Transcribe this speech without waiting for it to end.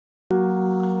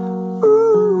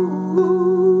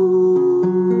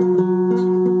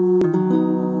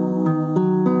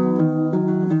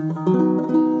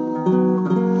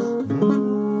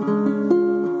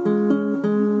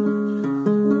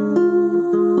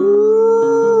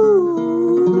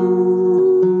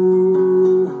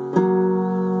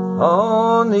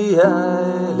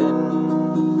island,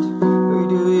 we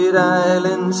do it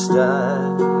island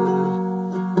style.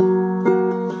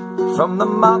 From the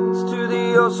mountains to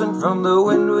the ocean, from the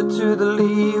windward to the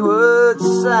leeward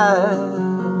side.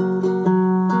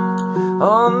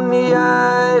 On the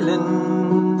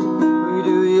island, we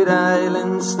do it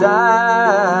island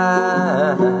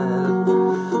style.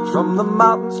 From the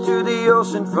mountains to the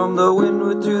ocean, from the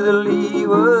windward to the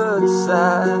leeward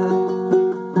side.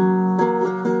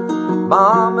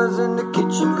 Mama's in the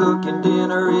kitchen cooking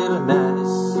dinner real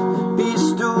nice. Beef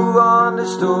stew on the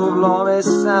stove, loamy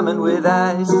salmon with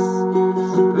ice.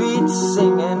 We'd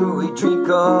sing and we'd drink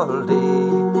all day.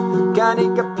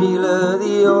 Kanikapila,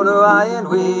 the old Hawaiian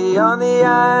way. On the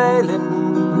island,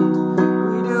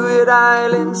 we do it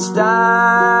island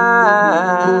style.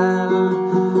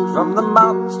 From the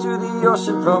mountains to the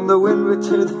ocean, from the windward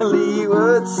to the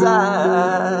leeward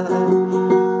side.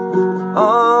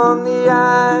 On the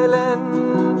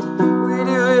island, we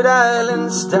do it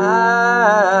island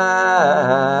style.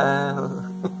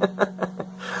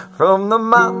 From the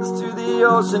mountains to the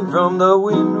ocean, from the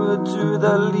windward to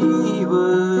the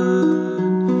leeward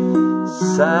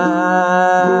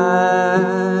side.